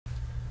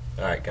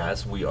Alright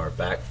guys, we are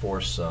back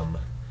for some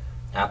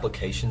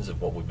applications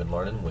of what we've been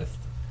learning with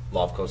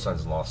law of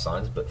cosines and law of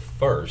sines, but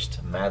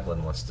first,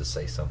 Madeline wants to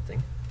say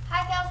something.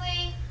 Hi,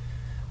 Kelsey.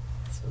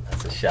 So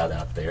that's a shout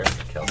out there,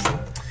 Kelsey.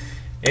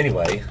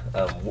 Anyway,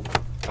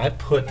 I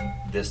put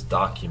this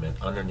document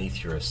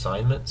underneath your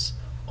assignments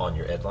on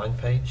your Edline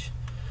page.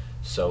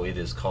 So it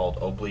is called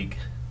Oblique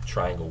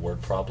Triangle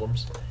Word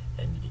Problems,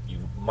 and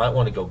you might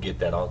want to go get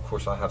that. Of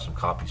course, I'll have some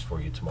copies for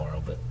you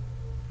tomorrow, but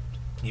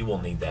you will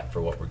need that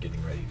for what we're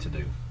getting ready to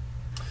do.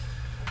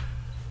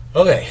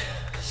 Okay,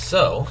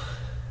 so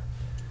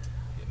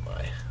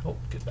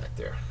get back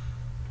there.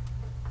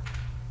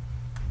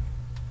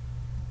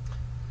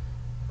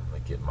 I'm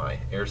going to get my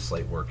air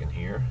slate working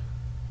here.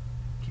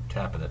 Keep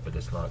tapping it, but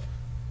it's not.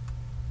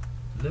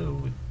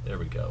 No, there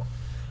we go.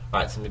 All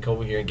right, so I'm going to go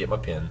over here and get my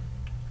pen,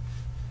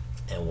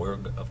 and we're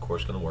of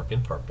course going to work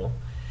in purple.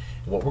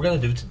 And what we're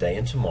going to do today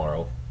and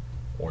tomorrow,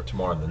 or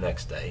tomorrow and the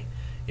next day,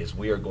 is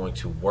we are going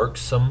to work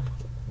some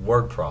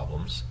word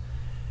problems,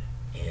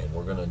 and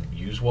we're going to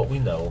use what we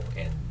know.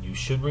 And you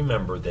should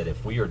remember that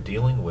if we are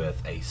dealing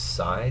with a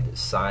side,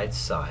 side,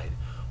 side,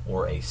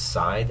 or a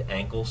side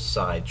angle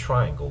side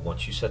triangle,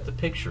 once you set the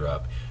picture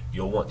up,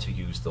 you'll want to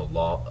use the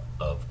law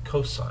of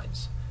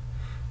cosines.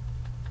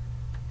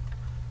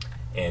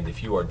 And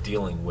if you are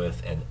dealing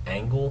with an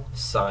angle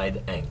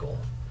side angle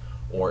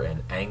or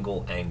an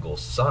angle angle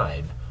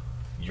side,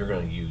 you're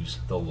going to use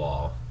the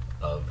law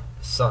of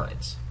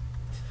sines.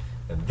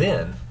 And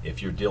then,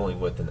 if you're dealing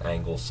with an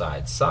angle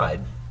side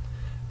side,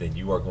 then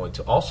you are going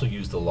to also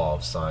use the law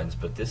of sines,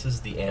 but this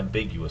is the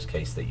ambiguous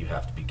case that you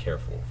have to be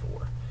careful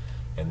for.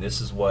 And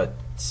this is what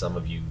some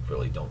of you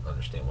really don't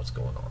understand what's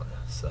going on.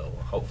 So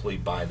hopefully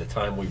by the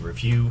time we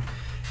review,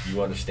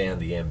 you understand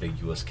the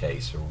ambiguous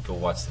case, or go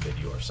watch the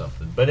video or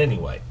something. But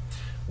anyway,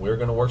 we're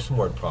going to work some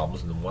word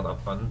problems, and what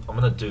I'm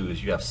going to do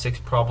is you have 6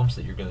 problems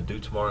that you're going to do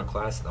tomorrow in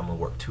class, and I'm going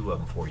to work 2 of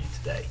them for you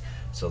today.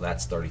 So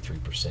that's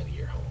 33% of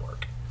your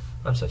homework.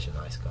 I'm such a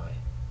nice guy.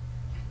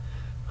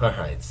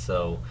 Alright,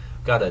 so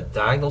I've got a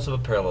diagonals of a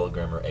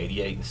parallelogram are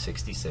 88 and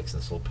 66 in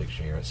this little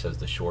picture here. It says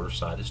the shorter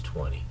side is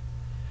 20.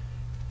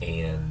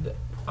 And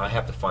I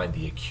have to find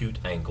the acute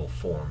angle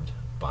formed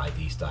by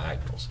these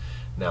diagonals.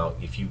 Now,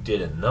 if you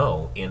didn't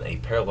know, in a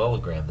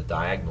parallelogram the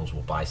diagonals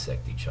will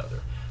bisect each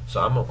other.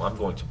 So I'm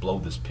going to blow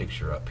this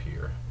picture up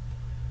here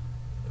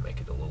and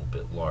make it a little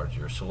bit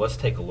larger. So let's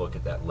take a look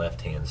at that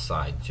left-hand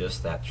side,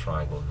 just that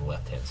triangle on the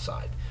left-hand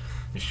side.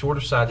 The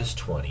shorter side is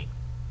 20.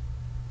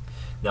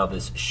 Now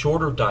this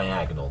shorter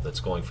diagonal that's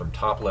going from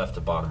top left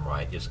to bottom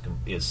right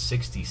is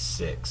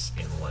 66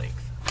 in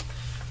length.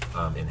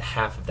 And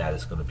half of that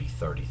is going to be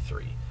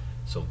 33.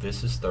 So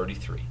this is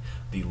 33.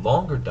 The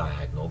longer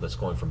diagonal that's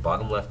going from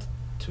bottom left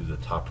to the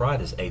top right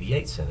is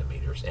 88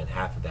 centimeters, and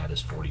half of that is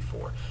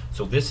 44.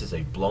 So this is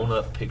a blown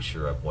up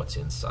picture of what's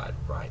inside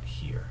right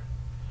here.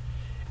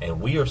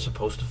 And we are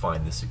supposed to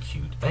find this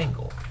acute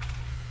angle.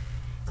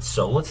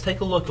 So let's take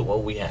a look at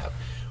what we have.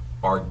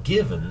 Our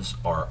givens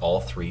are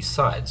all 3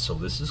 sides, so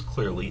this is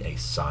clearly a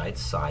side,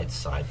 side,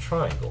 side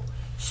triangle.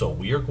 So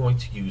we are going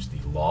to use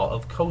the law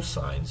of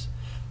cosines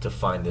to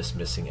find this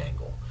missing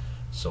angle.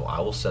 So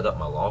I will set up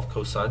my law of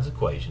cosines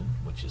equation,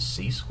 which is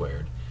c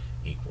squared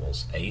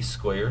equals a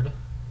squared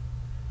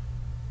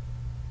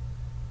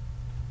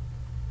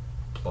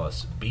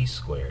plus b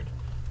squared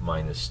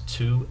minus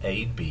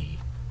 2ab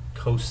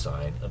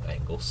cosine of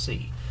angle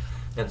C.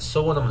 And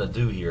so what I'm going to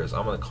do here is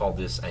I'm going to call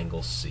this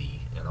angle C,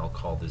 and I'll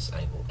call this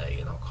angle A,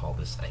 and I'll call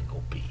this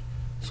angle B.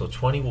 So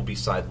 20 will be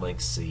side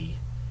length C,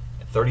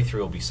 and 33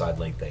 will be side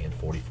length A, and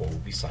 44 will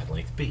be side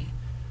length B.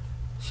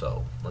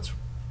 So let's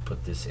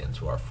put this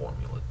into our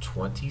formula.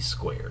 20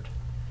 squared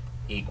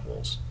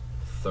equals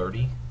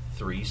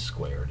 33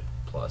 squared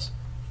plus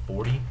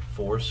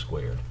 44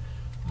 squared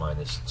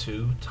minus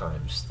 2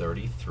 times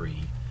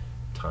 33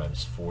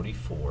 times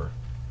 44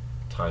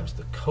 times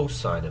the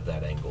cosine of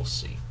that angle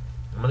C.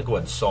 I'm going to go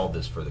ahead and solve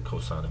this for the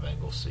cosine of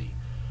angle C.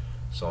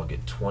 So I'll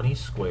get 20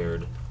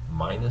 squared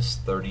minus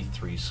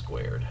 33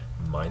 squared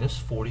minus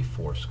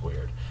 44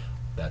 squared.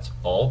 That's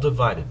all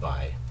divided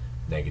by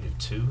negative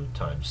 2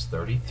 times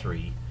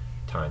 33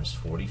 times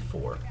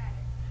 44.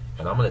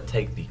 And I'm going to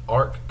take the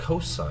arc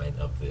cosine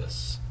of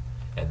this,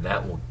 and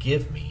that will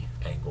give me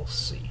angle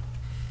C.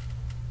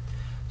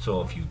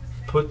 So if you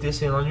put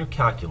this in on your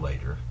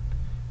calculator,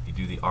 you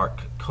do the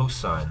arc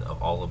cosine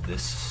of all of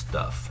this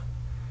stuff.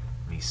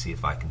 Let me see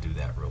if I can do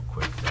that real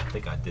quick. I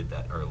think I did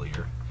that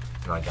earlier,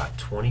 and I got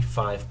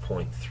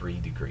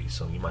 25.3 degrees.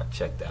 So you might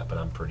check that, but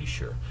I'm pretty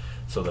sure.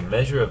 So the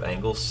measure of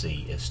angle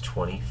C is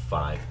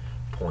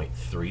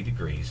 25.3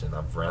 degrees, and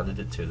I've rounded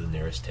it to the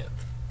nearest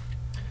tenth.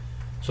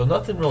 So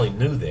nothing really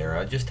new there.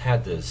 I just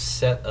had to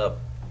set up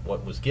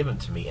what was given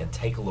to me and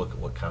take a look at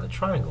what kind of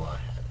triangle I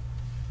had.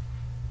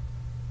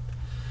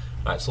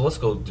 Alright, so let's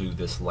go do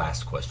this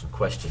last question,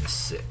 question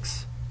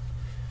 6.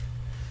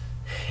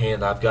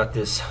 And I've got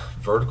this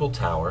vertical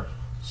tower,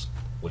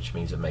 which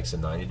means it makes a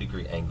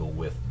 90-degree angle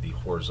with the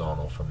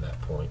horizontal from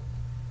that point.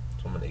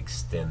 So I'm going to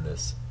extend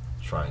this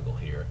triangle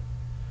here.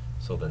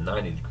 So the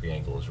 90-degree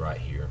angle is right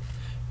here.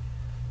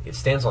 it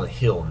stands on a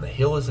hill, and the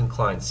hill is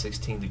inclined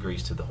 16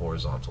 degrees to the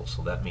horizontal,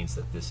 so that means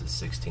that this is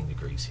 16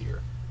 degrees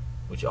here,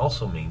 which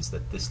also means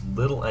that this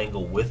little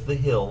angle with the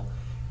hill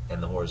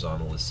and the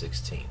horizontal is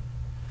 16.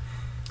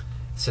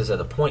 It says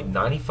at a point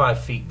 95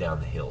 feet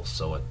down the hill,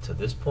 so to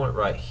this point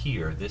right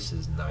here, this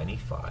is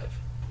 95,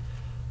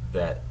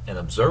 that an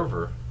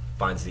observer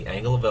finds the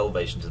angle of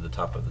elevation to the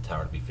top of the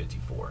tower to be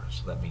 54.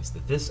 So that means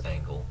that this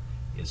angle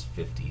is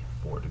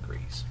 54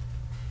 degrees.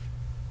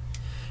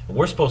 And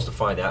we're supposed to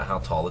find out how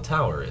tall the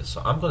tower is.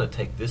 So I'm going to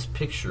take this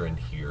picture in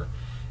here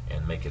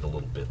and make it a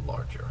little bit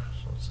larger.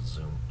 So let's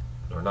zoom,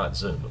 or not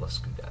zoom, but let's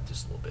scoot that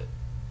just a little bit.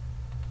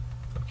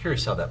 I'm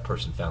curious how that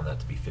person found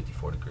that to be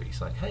 54 degrees.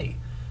 Like, hey,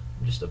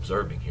 I'm just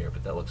observing here,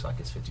 but that looks like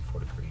it's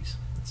 54 degrees.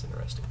 That's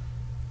interesting.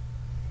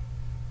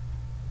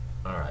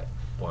 All right.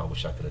 Well, I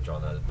wish I could have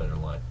drawn that a better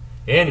line.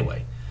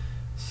 Anyway,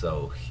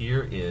 so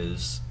here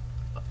is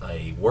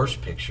a worse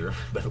picture,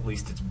 but at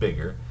least it's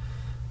bigger.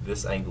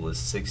 This angle is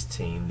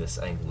 16, this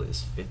angle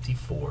is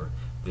 54,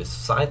 this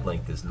side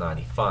length is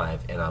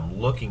 95, and I'm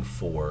looking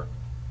for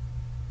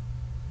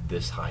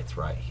this height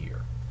right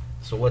here.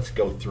 So let's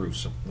go through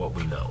what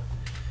we know.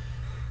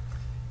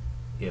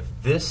 If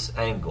this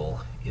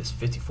angle is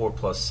 54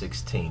 plus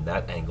 16,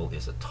 that angle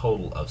is a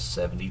total of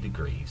 70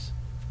 degrees.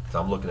 So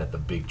I'm looking at the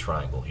big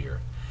triangle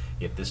here.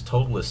 If this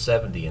total is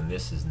 70 and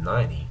this is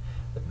 90,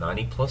 that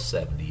 90 plus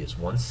 70 is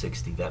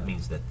 160. That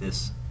means that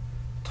this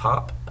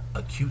top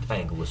acute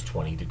angle is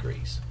 20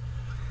 degrees.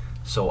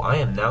 So I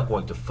am now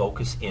going to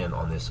focus in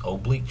on this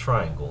oblique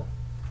triangle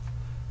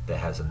that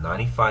has a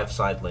 95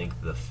 side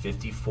length, the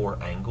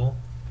 54 angle,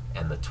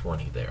 and the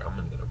 20 there.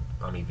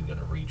 I'm even going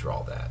to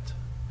redraw that.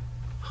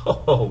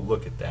 Oh,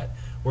 look at that.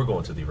 We're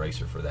going to the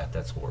eraser for that.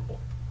 That's horrible.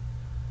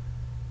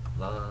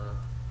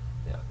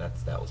 Yeah,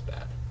 that was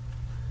bad.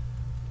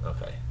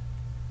 Okay.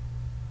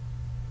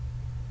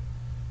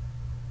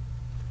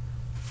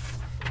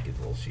 Get a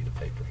little sheet of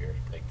paper here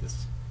to make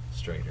this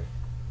straighter.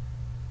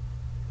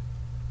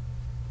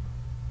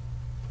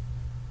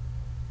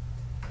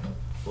 A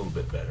little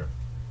bit better.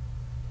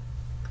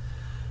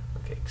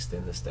 Okay,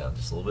 extend this down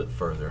just a little bit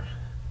further.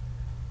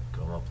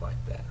 Go up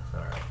like that.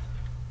 Alright.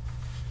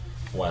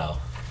 Wow.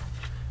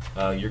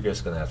 You're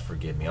just going to have to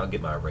forgive me. I'll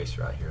get my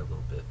eraser out here a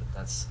little bit, but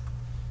that's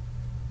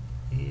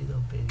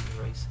little bitty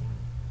erasing.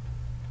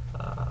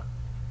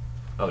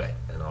 Okay,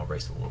 and I'll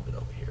erase a little bit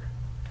over here.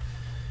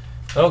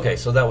 Okay,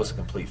 so that was a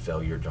complete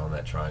failure drawing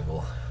that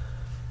triangle.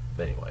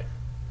 But anyway.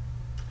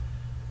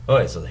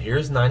 Okay, so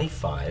here's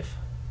 95,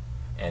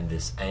 and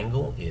this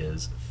angle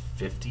is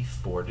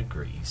 54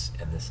 degrees,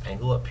 and this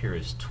angle up here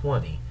is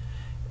 20,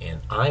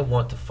 and I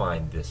want to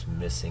find this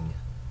missing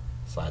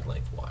side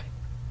length y.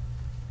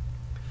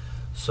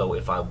 So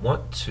if I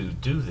want to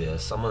do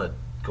this, I'm going to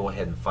go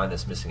ahead and find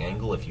this missing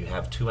angle. If you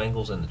have two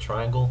angles in the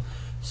triangle,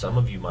 some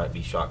of you might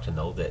be shocked to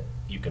know that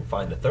you can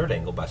find the third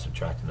angle by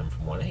subtracting them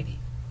from 180.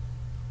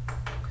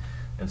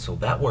 And so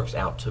that works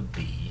out to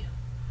be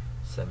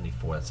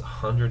 74. That's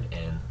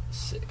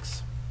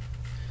 106.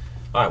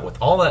 All right,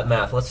 with all that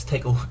math, let's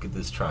take a look at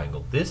this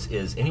triangle. This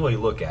is, any way you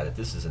look at it,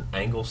 this is an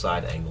angle,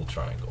 side, angle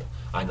triangle.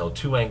 I know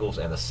two angles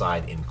and a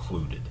side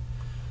included.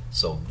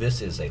 So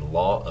this is a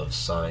law of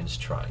sines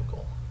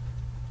triangle.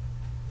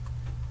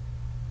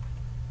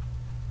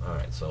 All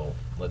right, so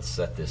let's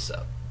set this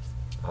up.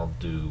 I'll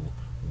do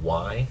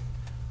y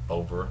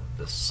over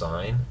the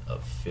sine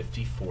of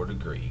 54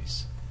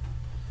 degrees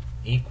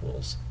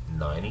equals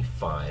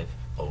 95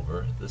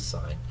 over the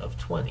sine of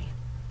 20.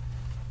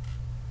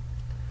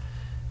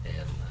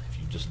 And if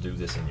you just do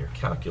this in your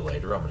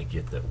calculator, I'm going to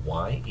get that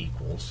y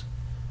equals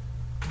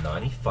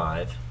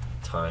 95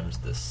 times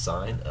the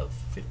sine of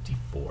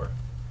 54.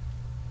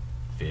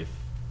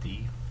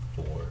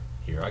 54.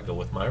 Here I go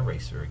with my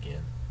eraser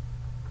again.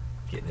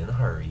 Getting in a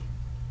hurry.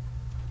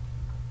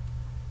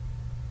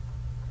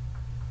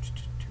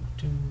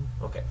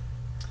 Okay.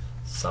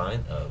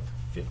 Sine of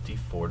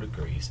 54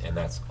 degrees, and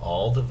that's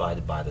all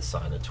divided by the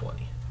sine of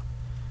 20.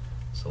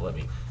 So let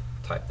me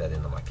type that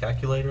into my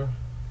calculator.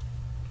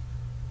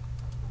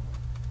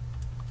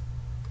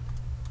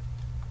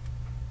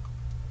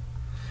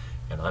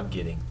 And I'm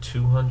getting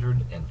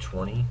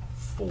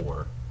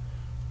 224.7.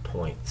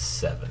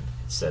 It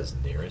says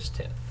nearest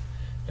 10th.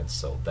 And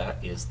so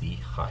that is the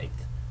height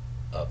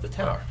of the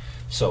tower.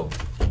 So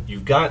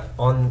you've got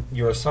on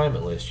your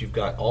assignment list, you've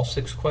got all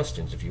 6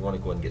 questions if you want to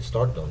go ahead and get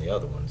started on the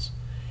other ones.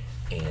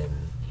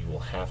 And you will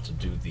have to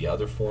do the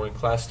other 4 in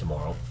class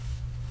tomorrow.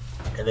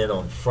 And then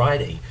on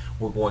Friday,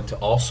 we're going to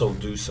also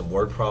do some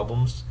word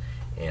problems.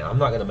 And I'm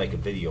not going to make a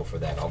video for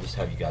that. I'll just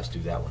have you guys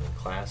do that one in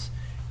class.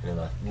 And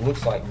then it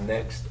looks like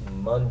next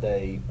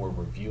Monday we're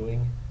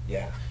reviewing.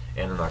 Yeah.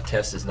 And then our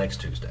test is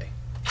next Tuesday.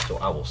 So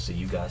I will see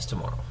you guys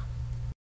tomorrow.